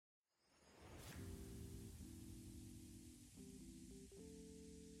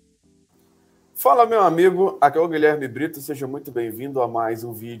Fala, meu amigo, aqui é o Guilherme Brito, seja muito bem-vindo a mais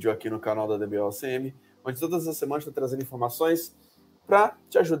um vídeo aqui no canal da DBOCM, onde todas as semanas estou trazendo informações para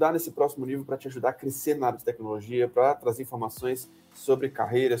te ajudar nesse próximo nível, para te ajudar a crescer na área de tecnologia, para trazer informações sobre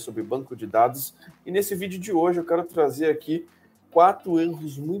carreira, sobre banco de dados. E nesse vídeo de hoje eu quero trazer aqui 4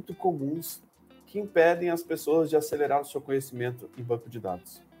 erros muito comuns que impedem as pessoas de acelerar o seu conhecimento em banco de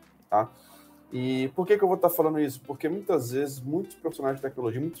dados, tá? E por que eu vou estar falando isso? Porque muitas vezes, muitos profissionais de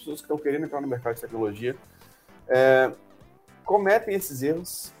tecnologia, muitas pessoas que estão querendo entrar no mercado de tecnologia, cometem esses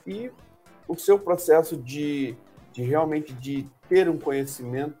erros e o seu processo de realmente de ter um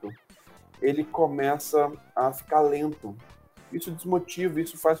conhecimento, ele começa a ficar lento. Isso desmotiva,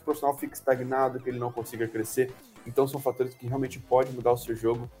 isso faz o profissional ficar estagnado, que ele não consiga crescer. Então, são fatores que realmente podem mudar o seu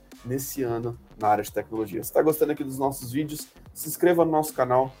jogo nesse ano na área de tecnologia. Se está gostando aqui dos nossos vídeos, se inscreva no nosso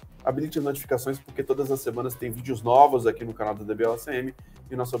canal, habilite as notificações, porque todas as semanas tem vídeos novos aqui no canal da DBOCM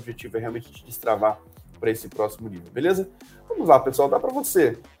e o nosso objetivo é realmente te destravar para esse próximo nível, beleza? Vamos lá, pessoal, dá para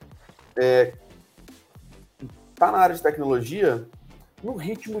você tá na área de tecnologia no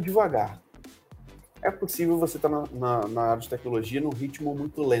ritmo devagar. É possível você estar na área de tecnologia num ritmo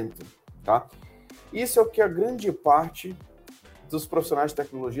muito lento, tá? Isso é o que a grande parte dos profissionais de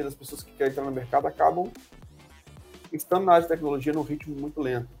tecnologia, das pessoas que querem entrar no mercado, acabam estando na área de tecnologia num ritmo muito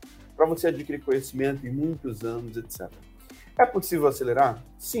lento, para você adquirir conhecimento em muitos anos, etc. É possível acelerar?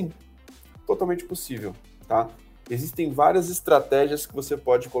 Sim, totalmente possível, tá? Existem várias estratégias que você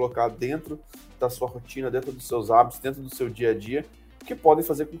pode colocar dentro da sua rotina, dentro dos seus hábitos, dentro do seu dia a dia, que podem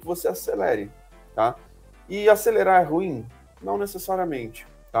fazer com que você acelere, tá? E acelerar é ruim? Não necessariamente,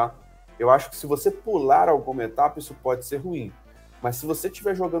 tá? Eu acho que se você pular alguma etapa, isso pode ser ruim. Mas se você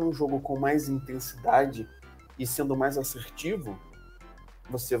estiver jogando um jogo com mais intensidade e sendo mais assertivo,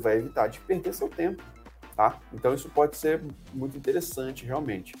 você vai evitar de perder seu tempo, tá? Então isso pode ser muito interessante,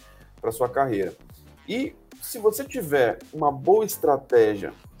 realmente, para sua carreira. E se você tiver uma boa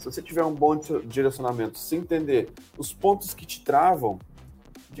estratégia, se você tiver um bom direcionamento, se entender os pontos que te travam,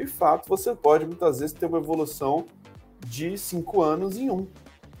 de fato, você pode muitas vezes ter uma evolução de 5 anos em 1.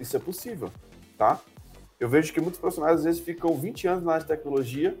 Isso é possível, tá? Eu vejo que muitos profissionais às vezes ficam 20 anos na área de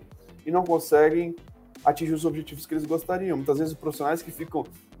tecnologia e não conseguem atingir os objetivos que eles gostariam. Muitas vezes profissionais que ficam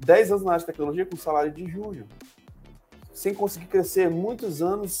 10 anos na área de tecnologia com salário de junho, sem conseguir crescer, muitos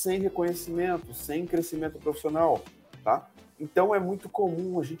anos sem reconhecimento, sem crescimento profissional, tá? Então é muito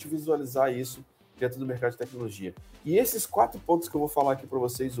comum a gente visualizar isso dentro do mercado de tecnologia. E esses 4 pontos que eu vou falar aqui para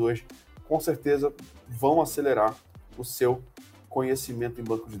vocês hoje, com certeza vão acelerar o seu conhecimento em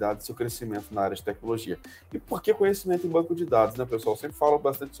banco de dados, seu crescimento na área de tecnologia. E por que conhecimento em banco de dados, né, pessoal? Eu sempre falo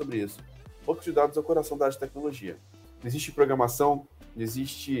bastante sobre isso. Banco de dados é o coração da área de tecnologia. Não existe programação, não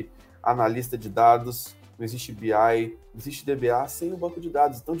existe analista de dados, não existe BI, não existe DBA sem o banco de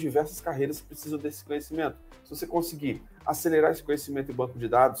dados. Então, diversas carreiras precisam desse conhecimento. Se você conseguir acelerar esse conhecimento em banco de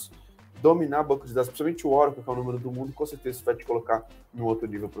dados, dominar banco de dados, principalmente o Oracle, que é o número do mundo, com certeza isso vai te colocar em outro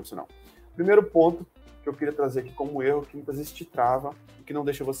nível profissional. Primeiro ponto que eu queria trazer aqui como erro, que muitas vezes te trava e que não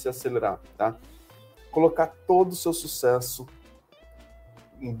deixa você acelerar, tá? Colocar todo o seu sucesso,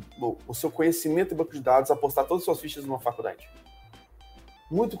 o seu conhecimento em banco de dados, apostar todas as suas fichas numa faculdade.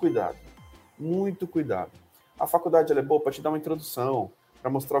 Muito cuidado, muito cuidado. A faculdade ela é boa para te dar uma introdução,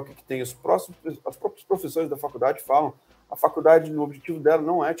 para mostrar o que tem. Os próprios professores da faculdade falam, a faculdade, o objetivo dela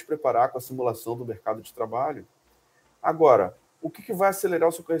não é te preparar com a simulação do mercado de trabalho. Agora, o que vai acelerar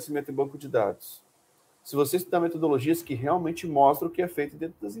o seu conhecimento em banco de dados? Se você estudar metodologias que realmente mostram o que é feito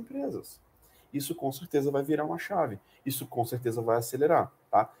dentro das empresas. Isso com certeza vai virar uma chave. Isso com certeza vai acelerar,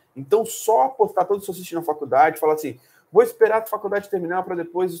 tá? Então, só apostar todo o seu assistir na faculdade, falar assim, vou esperar a faculdade terminar para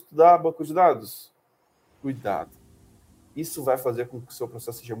depois estudar banco de dados? Cuidado. Isso vai fazer com que o seu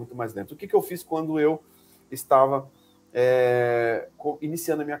processo seja muito mais lento. O que eu fiz quando eu estava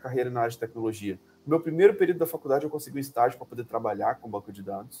iniciando a minha carreira na área de tecnologia? No meu primeiro período da faculdade, eu consegui um estágio para poder trabalhar com banco de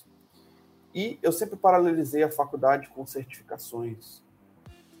dados. E eu sempre paralelizei a faculdade com certificações,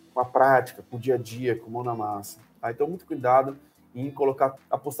 com a prática, com o dia a dia, com mão na massa. Tá? Então, muito cuidado em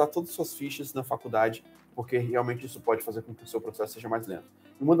apostar todas as suas fichas na faculdade, porque realmente isso pode fazer com que o seu processo seja mais lento.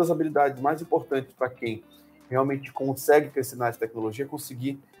 E uma das habilidades mais importantes para quem realmente consegue crescer na área de tecnologia é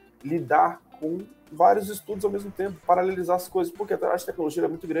conseguir lidar com vários estudos ao mesmo tempo, paralelizar as coisas, porque a área de tecnologia é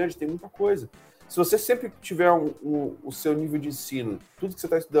muito grande, tem muita coisa. Se você sempre tiver o seu nível de ensino, tudo que você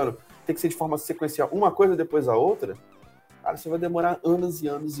está estudando, tem que ser de forma sequencial, uma coisa depois da outra, cara, você vai demorar anos e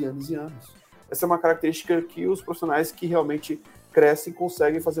anos e anos e anos. Essa é uma característica que os profissionais que realmente crescem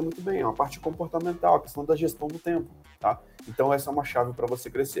conseguem fazer muito bem. É uma parte comportamental, a questão da gestão do tempo, tá? Então, essa é uma chave para você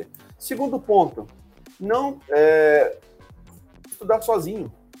crescer. Segundo ponto, não estudar sozinho.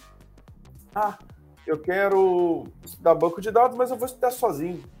 Ah, eu quero estudar banco de dados, mas eu vou estudar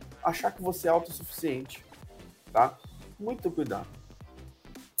sozinho. Achar que você é autossuficiente, tá? Muito cuidado.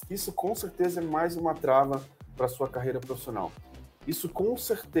 Isso com certeza é mais uma trava para sua carreira profissional. Isso com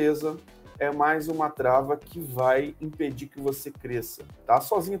certeza é mais uma trava que vai impedir que você cresça, tá?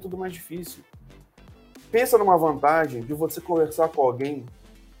 Sozinho é tudo mais difícil. Pensa numa vantagem de você conversar com alguém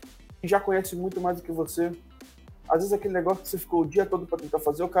que já conhece muito mais do que você. Às vezes aquele negócio que você ficou o dia todo para tentar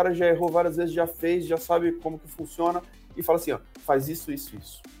fazer, o cara já errou várias vezes, já fez, já sabe como que funciona e fala assim, ó, faz isso, isso,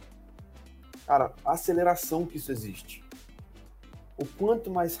 isso. Cara, a aceleração que isso existe. O quanto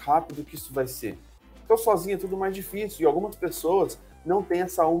mais rápido que isso vai ser. Então, sozinho é tudo mais difícil. E algumas pessoas não têm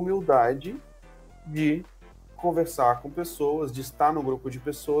essa humildade de conversar com pessoas, de estar no grupo de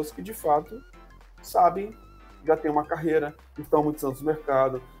pessoas que, de fato, sabem, já têm uma carreira, estão há muitos anos no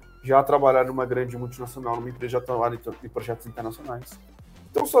mercado, já trabalharam numa grande multinacional, numa empresa, já trabalharam em projetos internacionais.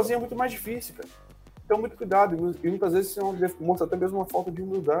 Então, sozinho é muito mais difícil, cara. Então, muito cuidado. E muitas vezes isso mostra até mesmo uma falta de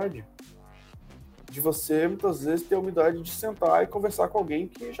humildade. De você, muitas vezes, ter a humildade de sentar e conversar com alguém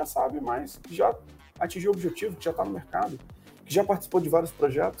que já sabe mais, que já atingiu o objetivo, que já está no mercado, que já participou de vários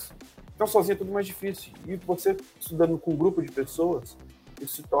projetos. Então, sozinho é tudo mais difícil. E você, estudando com um grupo de pessoas,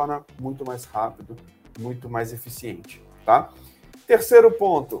 isso se torna muito mais rápido, muito mais eficiente, tá? Terceiro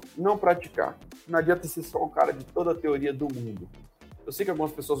ponto, não praticar. Não adianta ser só um cara de toda a teoria do mundo. Eu sei que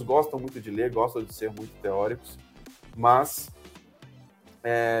algumas pessoas gostam muito de ler, gostam de ser muito teóricos, mas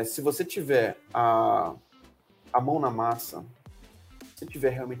se você tiver a mão na massa, se tiver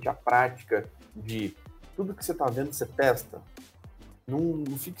realmente a prática de tudo que você está vendo, você testa, não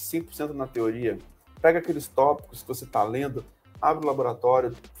fique 100% na teoria, pega aqueles tópicos que você está lendo, abre o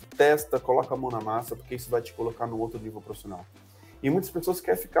laboratório, testa, coloca a mão na massa, porque isso vai te colocar num outro nível profissional. E muitas pessoas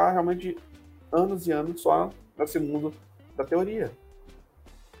querem ficar realmente anos e anos só nesse mundo da teoria.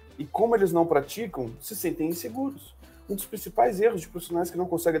 E como eles não praticam, se sentem inseguros. Um dos principais erros de profissionais que não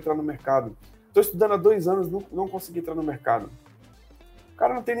conseguem entrar no mercado. Estou estudando há 2 anos, não consegui entrar no mercado. O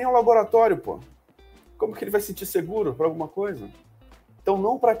cara não tem nem um laboratório, pô. Como que ele vai se sentir seguro para alguma coisa? Então,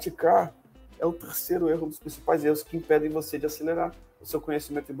 não praticar é o terceiro erro, um dos principais erros que impedem você de acelerar o seu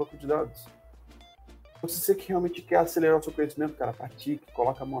conhecimento em banco de dados. Então, se você que realmente quer acelerar o seu conhecimento, cara, pratique,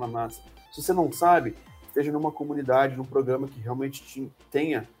 coloca a mão na massa. Se você não sabe, esteja numa comunidade, num programa que realmente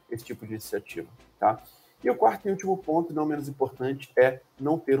tenha esse tipo de iniciativa, tá? E o quarto e último ponto, não menos importante, é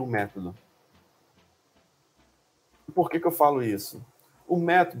não ter um método. Por que eu falo isso? O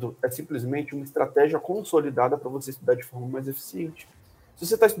método é simplesmente uma estratégia consolidada para você estudar de forma mais eficiente. Se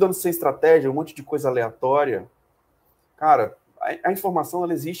você está estudando sem estratégia, um monte de coisa aleatória, cara, a informação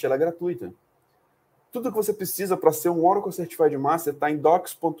ela existe, ela é gratuita. Tudo que você precisa para ser um Oracle Certified Master está em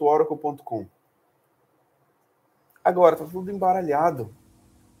docs.oracle.com. Agora, está tudo embaralhado.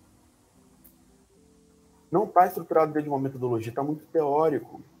 Não está estruturado dentro de uma metodologia, está muito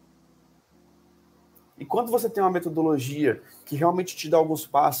teórico. E quando você tem uma metodologia que realmente te dá alguns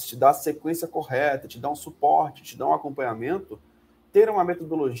passos, te dá a sequência correta, te dá um suporte, te dá um acompanhamento, ter uma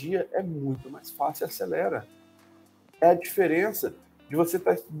metodologia é muito mais fácil e acelera. É a diferença de você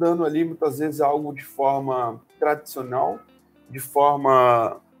estar estudando ali, muitas vezes, algo de forma tradicional, de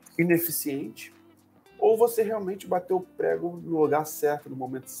forma ineficiente, ou você realmente bater o prego no lugar certo, no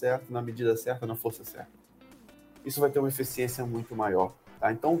momento certo, na medida certa, na força certa. Isso vai ter uma eficiência muito maior.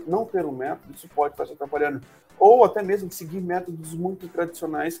 Tá? Então, não ter um método, isso pode estar te atrapalhando. Ou até mesmo seguir métodos muito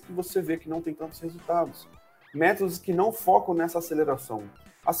tradicionais que você vê que não tem tantos resultados. Métodos que não focam nessa aceleração.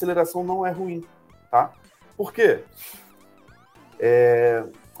 A aceleração não é ruim, tá? Por quê?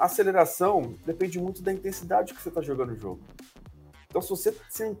 A aceleração depende muito da intensidade que você está jogando o jogo. Então, se você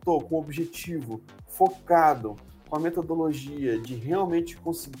sentou com o objetivo focado, com a metodologia de realmente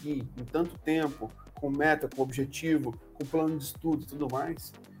conseguir em tanto tempo, com meta, com objetivo, com plano de estudo e tudo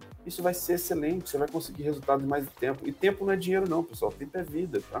mais, isso vai ser excelente, você vai conseguir resultados em mais tempo. E tempo não é dinheiro não, pessoal, tempo é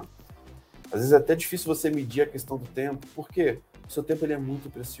vida, tá? Às vezes é até difícil você medir a questão do tempo, porque o seu tempo ele é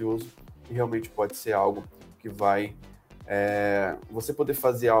muito precioso e realmente pode ser algo que vai você poder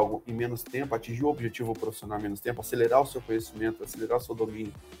fazer algo em menos tempo, atingir o objetivo profissional em menos tempo, acelerar o seu conhecimento, acelerar o seu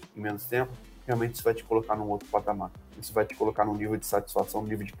domínio em menos tempo, realmente isso vai te colocar num outro patamar. Isso vai te colocar num nível de satisfação, num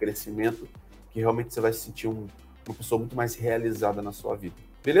nível de crescimento, que realmente você vai se sentir uma pessoa muito mais realizada na sua vida.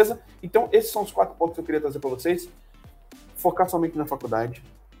 Beleza? Então, esses são os 4 pontos que eu queria trazer para vocês. Focar somente na faculdade.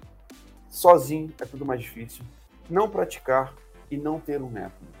 Sozinho é tudo mais difícil. Não praticar e não ter um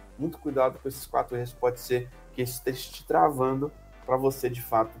método. Muito cuidado com esses 4 erros, pode ser que isso esteja te travando para você, de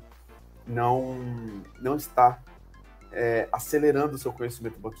fato, não estar acelerando o seu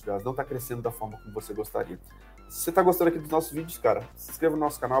conhecimento do banco de dados, não está crescendo da forma como você gostaria. Se você está gostando aqui dos nossos vídeos, cara, se inscreva no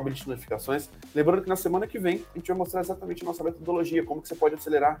nosso canal, habilite notificações. Lembrando que na semana que vem a gente vai mostrar exatamente a nossa metodologia, como que você pode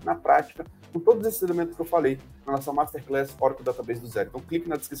acelerar na prática com todos esses elementos que eu falei na nossa Masterclass Oracle Database do Zero. Então clique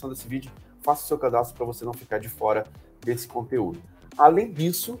na descrição desse vídeo, faça o seu cadastro para você não ficar de fora desse conteúdo. Além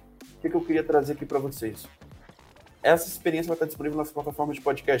disso, o que eu queria trazer aqui para vocês? Essa experiência vai estar disponível nas plataformas de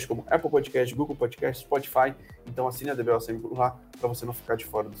podcast, como Apple Podcast, Google Podcast, Spotify. Então assine a DBL sempre por lá, para você não ficar de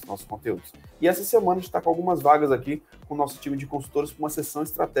fora dos nossos conteúdos. E essa semana a gente está com algumas vagas aqui com o nosso time de consultores para uma sessão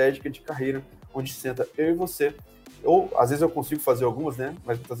estratégica de carreira, onde senta eu e você, ou às vezes eu consigo fazer algumas, né?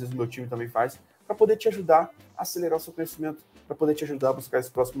 Mas muitas vezes o meu time também faz, para poder te ajudar a acelerar o seu conhecimento, para poder te ajudar a buscar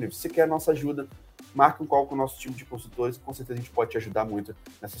esse próximo nível. Se você quer a nossa ajuda, marque um call com o nosso time de consultores, com certeza a gente pode te ajudar muito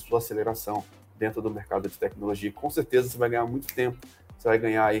nessa sua aceleração dentro do mercado de tecnologia. Com certeza você vai ganhar muito tempo, você vai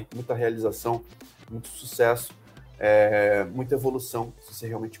ganhar aí muita realização, muito sucesso, muita evolução, se você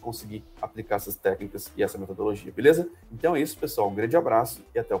realmente conseguir aplicar essas técnicas e essa metodologia, beleza? Então é isso, pessoal. Um grande abraço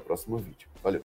e até o próximo vídeo. Valeu!